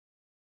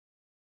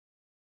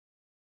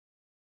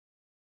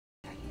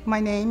My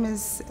name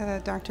is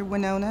Dr.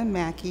 Winona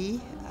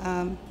Mackey.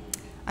 I'm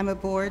a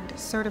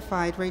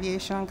board-certified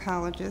radiation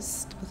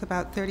oncologist with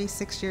about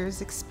 36 years'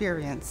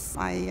 experience.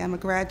 I am a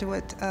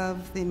graduate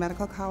of the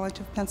Medical College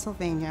of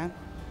Pennsylvania,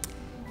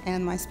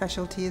 and my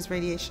specialty is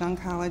radiation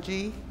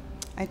oncology.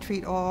 I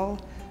treat all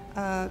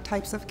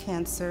types of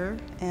cancer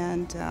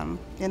and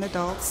in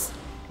adults,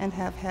 and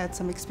have had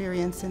some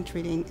experience in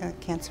treating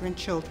cancer in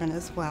children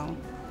as well.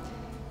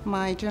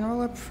 My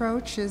general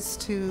approach is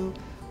to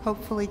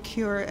hopefully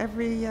cure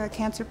every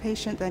cancer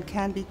patient that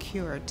can be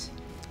cured,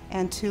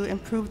 and to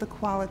improve the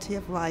quality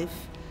of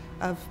life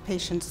of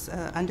patients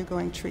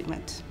undergoing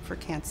treatment for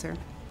cancer.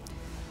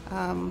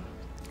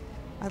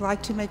 I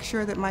like to make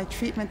sure that my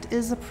treatment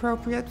is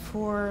appropriate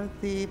for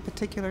the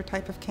particular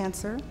type of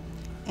cancer,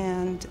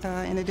 and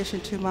in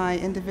addition to my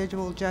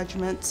individual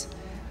judgment,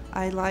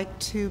 I like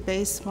to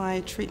base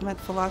my treatment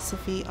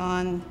philosophy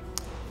on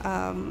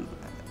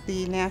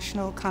the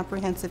National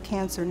Comprehensive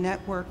Cancer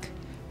Network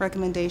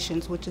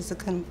recommendations, which is a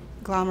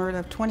conglomerate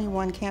of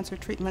 21 cancer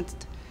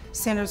treatment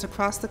centers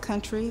across the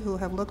country who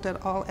have looked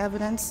at all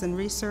evidence and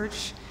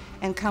research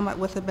and come up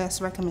with the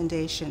best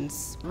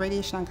recommendations.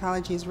 Radiation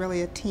oncology is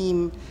really a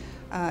team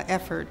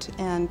effort,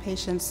 and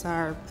patients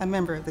are a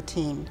member of the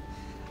team.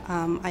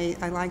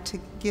 I like to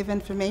give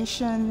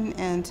information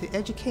and to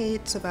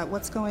educate about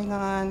what's going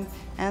on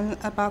and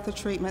about the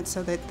treatment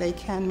so that they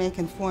can make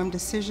informed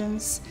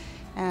decisions,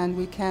 and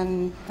we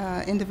can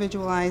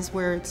individualize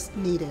where it's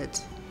needed.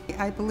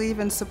 I believe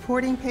in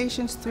supporting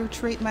patients through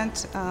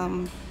treatment,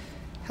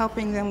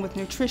 helping them with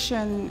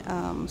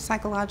nutrition,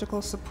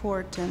 psychological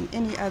support, and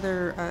any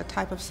other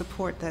type of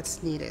support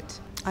that's needed.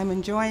 I'm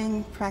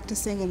enjoying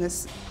practicing in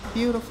this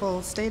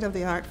beautiful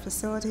state-of-the-art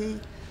facility.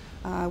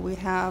 We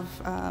have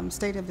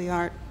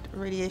state-of-the-art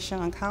radiation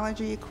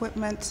oncology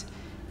equipment,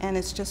 and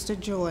it's just a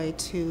joy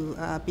to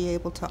be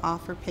able to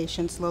offer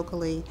patients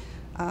locally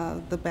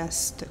the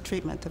best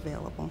treatment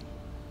available.